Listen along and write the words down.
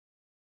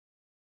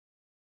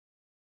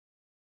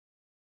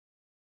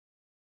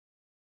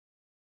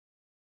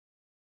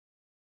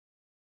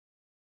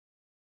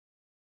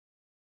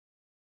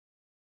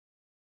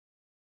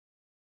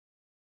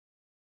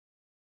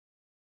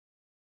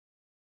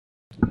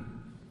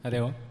हरि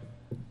ओम्।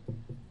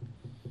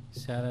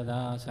 शारदा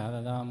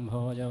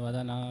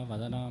शारदाम्भोजवदना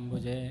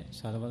वदनाम्बुजे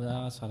सर्वदा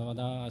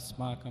सर्वदा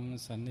अस्माकं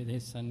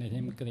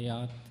सन्निधिं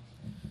क्रियात्।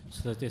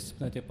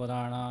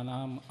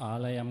 श्रुतिस्मृतिपुराणानाम्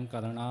आलयं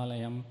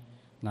करुणालयं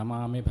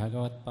नमामि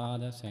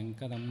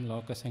भगवत्पादशङ्करं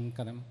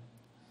लोकशङ्करं।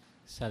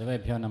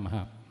 सर्वेभ्यो नमः।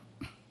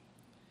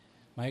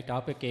 My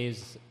topic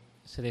is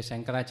Sri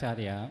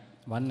Shankaracharya,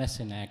 Oneness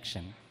in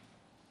Action.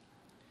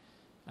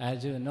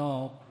 As you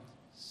know,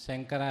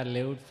 Shankara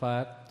lived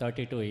for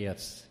 32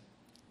 years,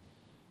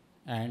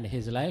 and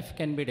his life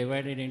can be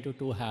divided into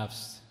two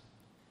halves,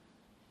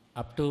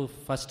 up to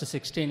first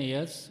 16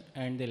 years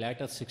and the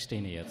latter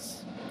 16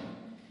 years.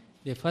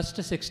 The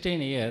first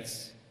 16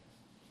 years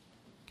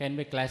can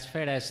be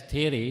classified as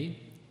theory,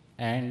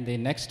 and the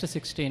next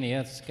 16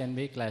 years can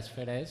be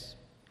classified as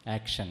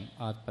action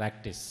or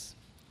practice.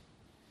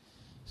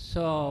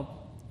 So,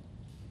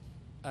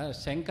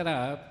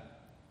 Shankara,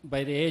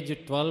 by the age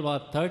of 12 or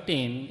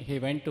 13, he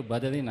went to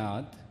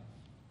Badrinath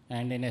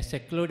and in a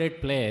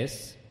secluded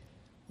place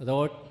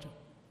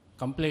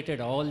completed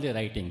all the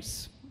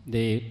writings,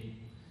 the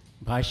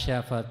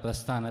Bhashya for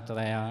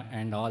Prasthanatraya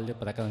and all the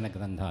Prakarana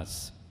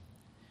Grandhas.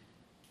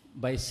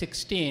 By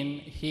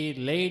 16, he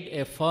laid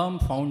a firm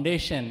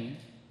foundation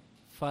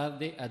for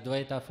the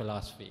Advaita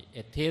philosophy,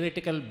 a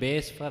theoretical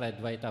base for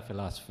Advaita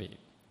philosophy.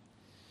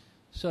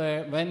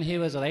 So, when he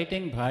was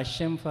writing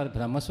Bhashyam for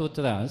Brahma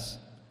Sutras,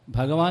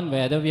 Bhagavan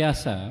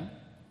Vedavyasa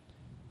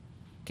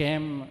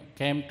came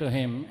to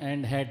him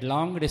and had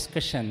long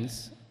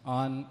discussions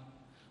on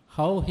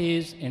how he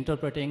is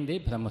interpreting the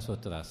Brahma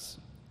Sutras.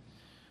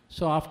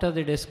 So after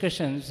the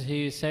discussions,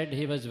 he said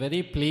he was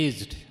very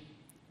pleased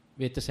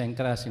with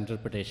Shankara's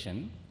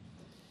interpretation.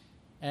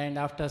 And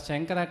after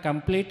Shankara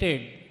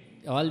completed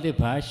all the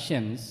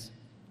Bhashyams,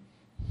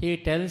 he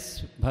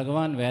tells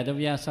Bhagavan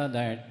Vedavyasa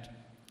that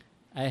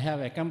I have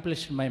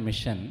accomplished my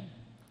mission.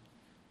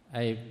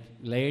 I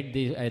laid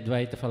the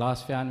Advaita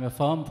philosophy on a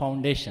firm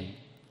foundation.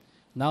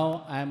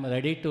 Now I am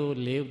ready to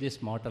leave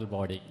this mortal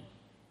body.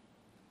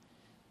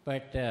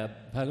 But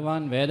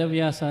Bhagavan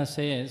Vedavyasa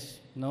says,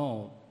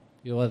 no,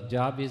 your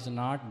job is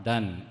not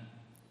done.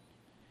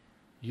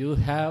 You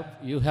have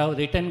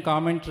written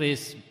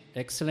commentaries,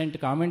 excellent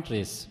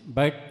commentaries,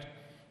 but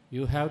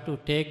you have to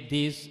take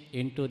these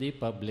into the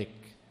public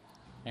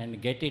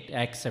and get it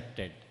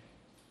accepted.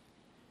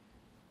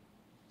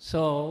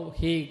 So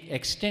he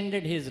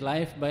extended his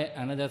life by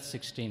another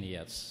 16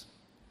 years.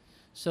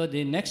 So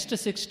the next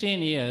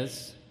 16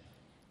 years,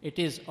 it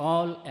is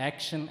all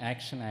action,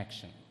 action,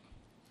 action.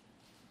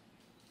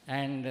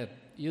 And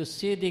you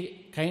see the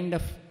kind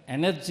of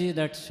energy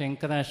that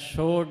Shankara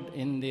showed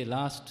in the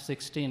last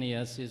 16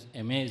 years is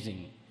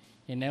amazing.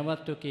 He never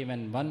took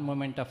even one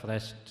moment of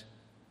rest.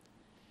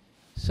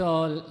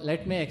 So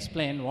let me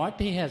explain what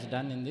he has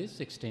done in these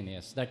 16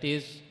 years. That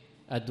is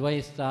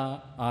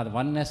Advaita or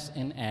oneness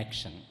in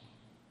action.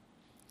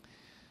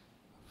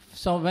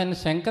 So when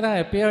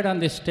Shankara appeared on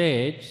the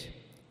stage,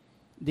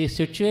 the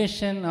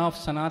situation of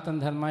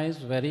Sanatana Dharma is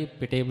very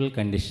pitiable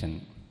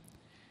condition.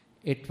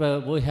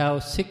 We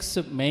have 6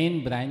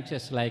 main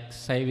branches like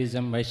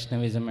Saivism,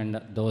 Vaishnavism and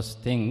those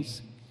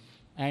things,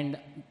 and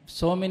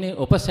so many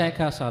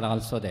Upasakhas are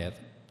also there.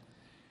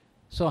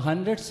 So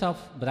hundreds of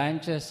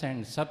branches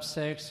and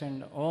subsects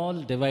and all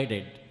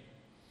divided,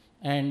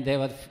 and there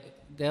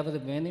were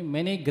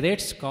many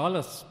great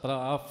scholars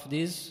of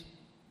these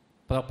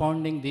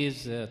propounding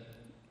these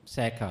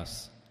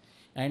sakhas,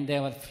 and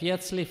they were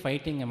fiercely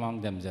fighting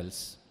among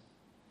themselves.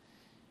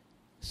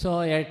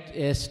 So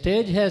a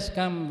stage has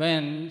come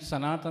when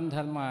Sanatana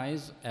Dharma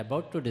is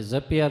about to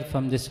disappear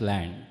from this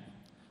land.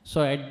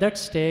 So at that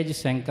stage,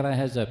 Shankara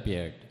has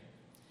appeared.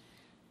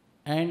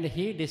 And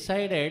he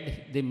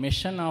decided the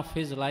mission of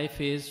his life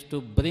is to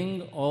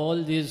bring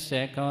all these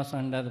shakhas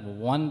under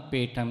one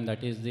petam,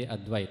 that is the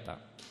Advaita.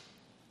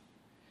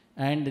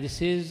 And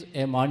this is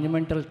a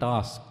monumental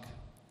task.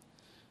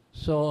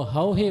 So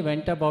how he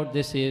went about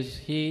this is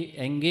he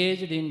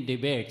engaged in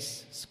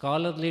debates,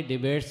 scholarly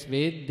debates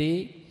with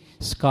the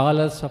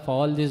scholars of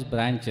all these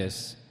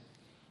branches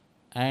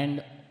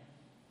and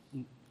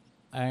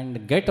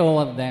get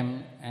over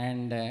them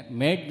and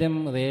made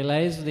them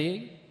realize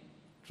the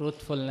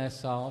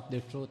truthfulness of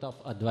the truth of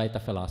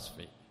Advaita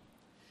philosophy.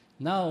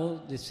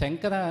 Now, the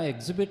Shankara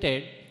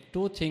exhibited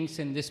 2 things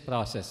in this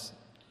process.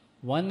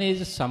 One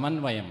is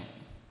samanvayam,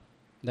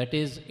 that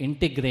is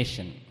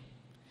integration.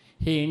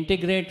 He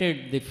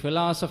integrated the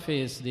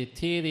philosophies, the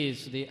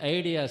theories, the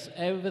ideas,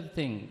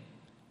 everything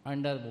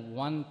under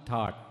one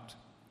thought.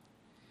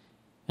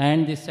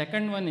 And the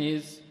second one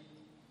is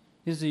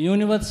his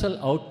universal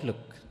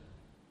outlook.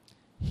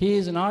 He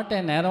is not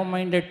a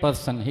narrow-minded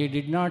person. He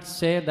did not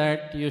say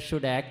that you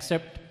should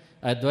accept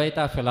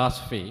Advaita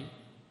philosophy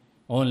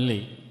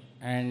only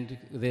and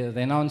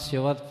renounce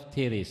your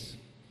theories.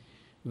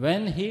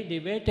 When he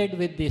debated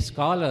with the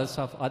scholars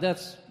of other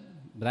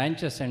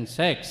branches and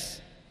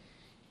sects,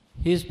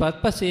 his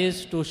purpose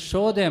is to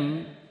show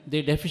them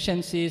the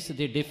deficiencies,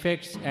 the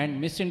defects and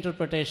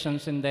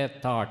misinterpretations in their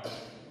thought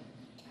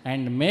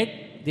and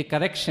make the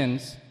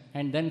corrections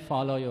and then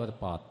follow your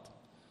path.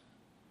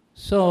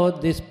 So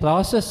this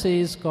process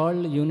is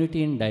called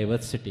unity in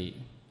diversity.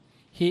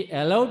 He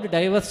allowed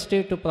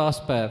diversity to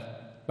prosper,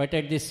 but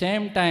at the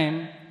same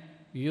time,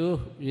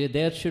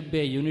 there should be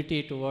a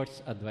unity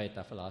towards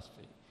Advaita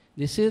philosophy.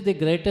 This is the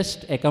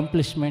greatest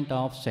accomplishment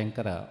of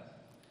Shankara.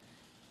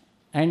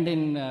 And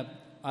in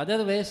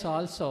other ways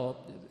also,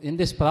 in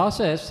this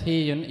process,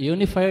 he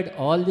unified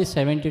all the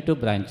 72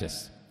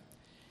 branches.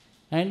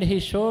 And he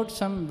showed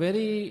some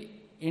very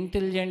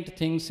intelligent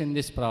things in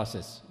this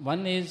process.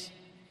 One is,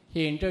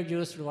 he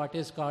introduced what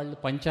is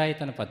called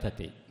Panchayatana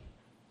Paddhati.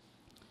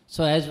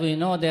 So as we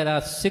know, there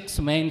are 6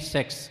 main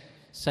sects,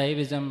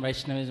 Saivism,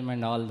 Vaishnavism,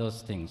 and all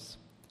those things.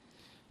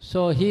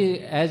 So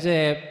he, as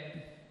a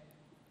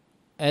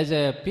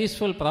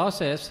peaceful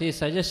process, he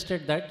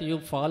suggested that you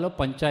follow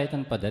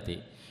Panchayatana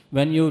Paddhati.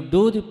 When you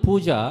do the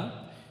puja,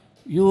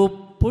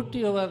 you put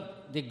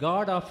the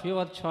god of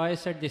your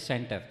choice at the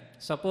center.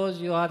 Suppose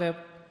you are a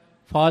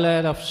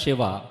follower of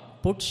Shiva,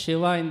 put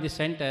Shiva in the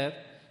center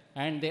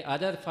and the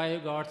other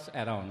 5 gods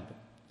around.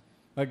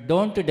 But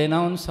don't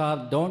denounce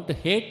or don't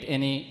hate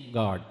any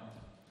god.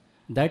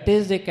 That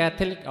is the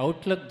Catholic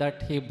outlook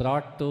that he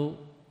brought to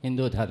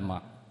Hindu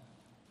Dharma.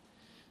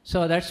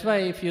 So that's why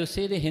if you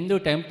see the Hindu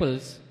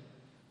temples,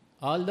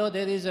 although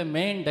there is a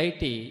main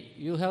deity,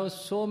 you have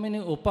so many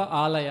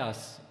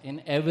upa-alayas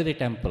in every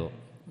temple,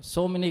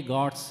 so many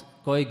gods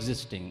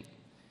coexisting.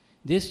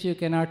 This you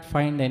cannot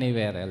find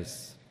anywhere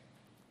else.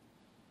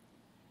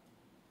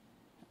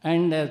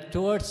 And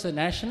towards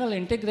national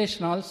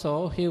integration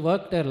also, he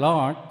worked a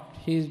lot.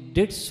 He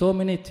did so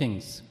many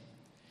things.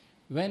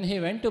 When he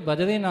went to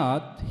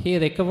Badrinath, he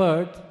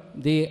recovered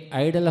the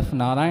idol of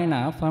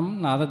Narayana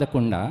from Narada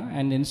Kunda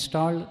and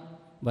installed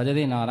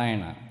Badri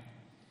Narayana.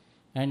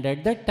 And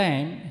at that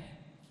time,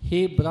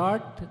 he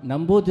brought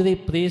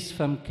Nambudiri priests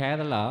from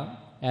Kerala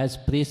as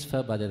priests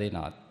for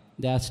Badrinath.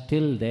 They are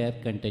still there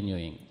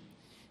continuing.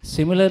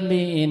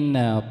 Similarly, in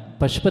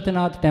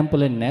Pashupatinath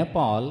temple in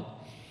Nepal,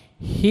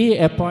 he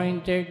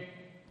appointed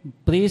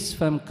priests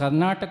from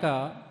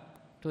Karnataka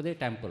to the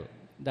temple.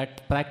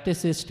 That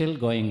practice is still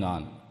going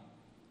on.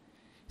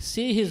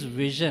 See his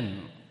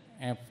vision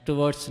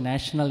towards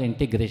national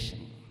integration.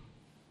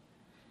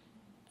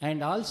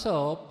 And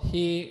also,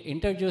 he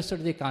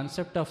introduced the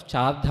concept of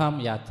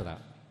Chardham Yatra.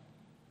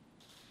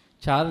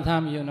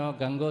 Chardham, you know,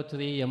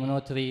 Gangotri,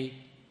 Yamunotri,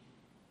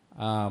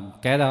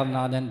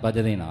 Kedarnath and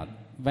Badrinath.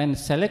 When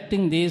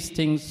selecting these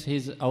things,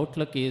 his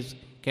outlook is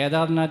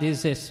Kedarnath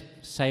is a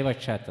Saiva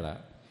Kshetra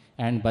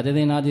and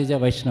Badrinath is a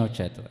Vaishnava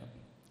Kshetra.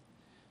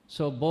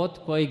 So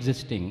both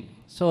coexisting.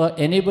 So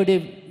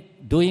anybody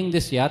doing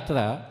this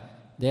yatra,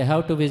 they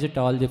have to visit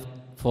all the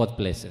 4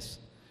 places.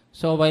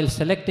 So while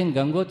selecting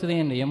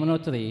Gangotri and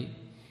Yamunotri,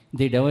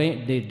 the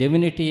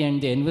divinity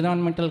and the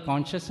environmental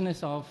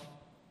consciousness of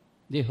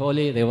the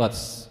holy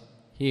rivers,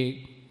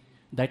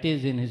 that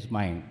is in his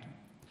mind.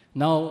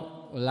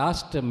 Now,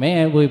 last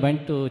May we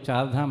went to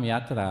Chardham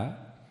Yatra,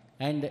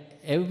 and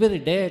every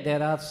day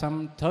there are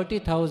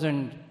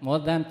more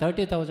than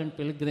 30,000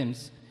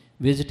 pilgrims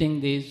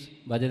visiting these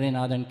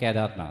Badrinath and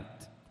Kedarnath.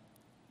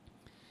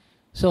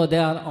 So they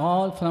are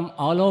all from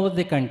all over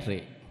the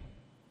country.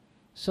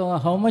 So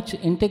how much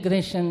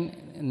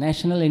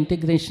national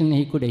integration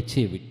he could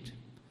achieve it.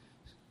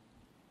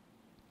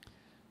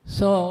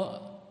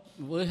 So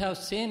we have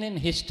seen in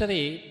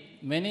history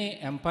many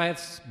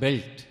empires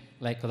built,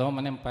 like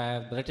Roman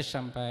Empire, British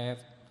Empire,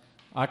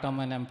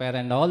 Ottoman Empire,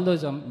 and all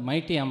those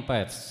mighty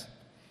empires.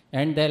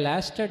 And they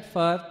lasted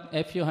for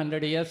a few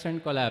hundred years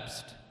and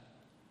collapsed.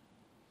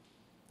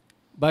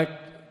 But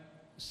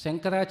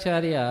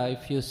Shankaracharya,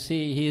 if you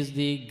see, he is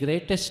the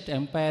greatest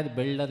empire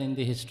builder in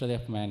the history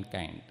of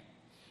mankind.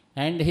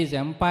 And his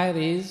empire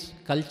is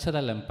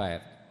cultural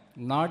empire,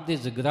 not the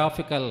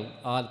geographical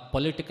or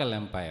political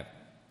empire.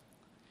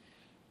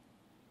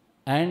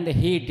 And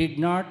he did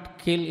not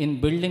kill, in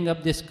building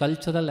up this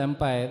cultural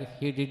empire,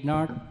 he did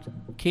not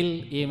kill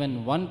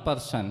even one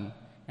person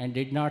and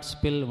did not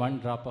spill one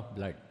drop of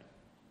blood.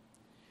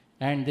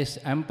 And this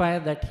empire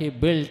that he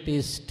built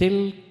is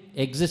still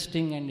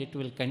existing and it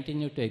will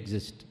continue to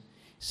exist.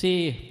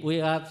 See,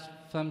 we are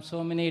from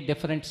so many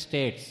different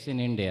states in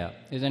India,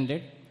 isn't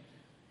it?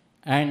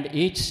 And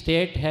each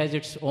state has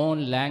its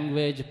own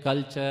language,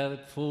 culture,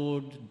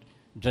 food,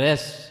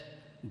 dress,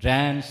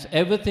 dance,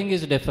 everything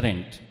is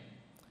different.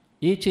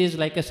 Each is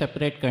like a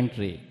separate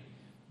country,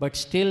 but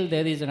still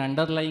there is an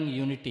underlying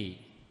unity.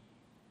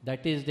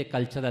 That is the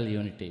cultural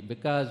unity,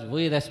 because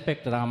we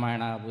respect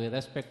Ramayana, we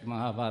respect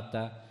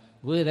Mahabharata,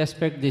 we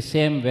respect the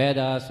same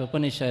Vedas,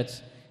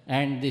 Upanishads,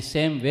 and the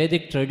same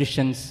Vedic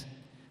traditions.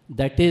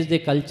 That is the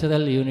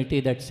cultural unity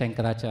that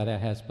Shankaracharya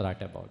has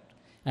brought about.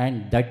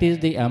 And that is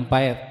the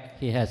empire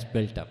he has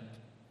built up.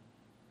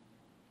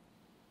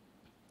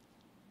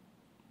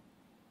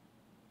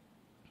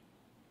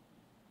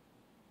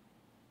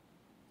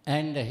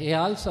 And he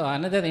also,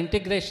 another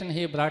integration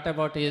he brought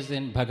about is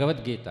in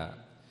Bhagavad Gita.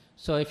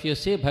 So if you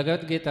see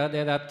Bhagavad Gita,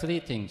 there are 3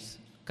 things: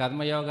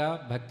 Karma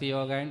Yoga, Bhakti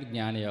Yoga and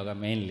Jnana Yoga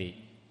mainly.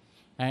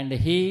 And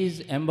he is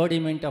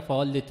embodiment of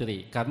all the three.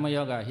 Karma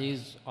Yoga, he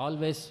is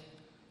always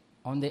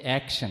on the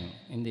action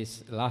in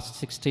this last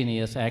 16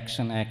 years,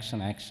 action,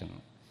 action, action.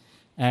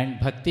 And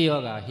Bhakti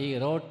Yoga, he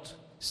wrote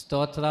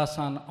stotras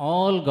on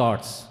all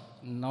gods,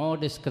 no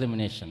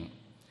discrimination.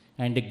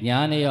 And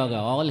Jnana Yoga,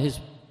 all his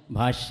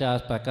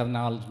bhashyas, prakarna,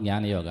 all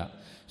Jnana Yoga.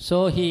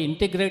 So he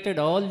integrated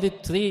all the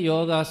three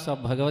yogas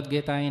of Bhagavad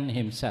Gita in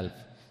himself.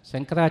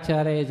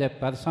 Shankaracharya is a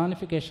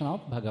personification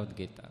of Bhagavad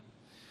Gita.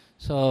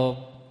 So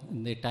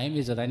the time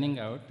is running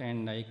out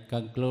and I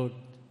conclude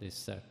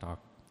this talk.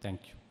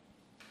 Thank you.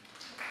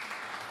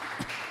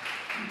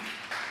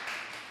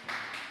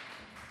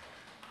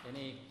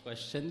 Any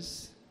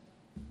questions?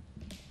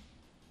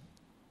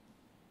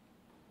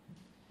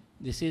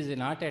 This is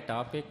not a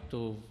topic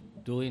to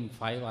do in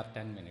 5 or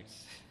 10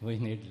 minutes. We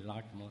need a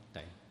lot more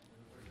time.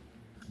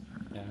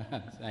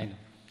 Yeah, I know.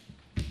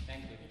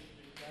 Thank you.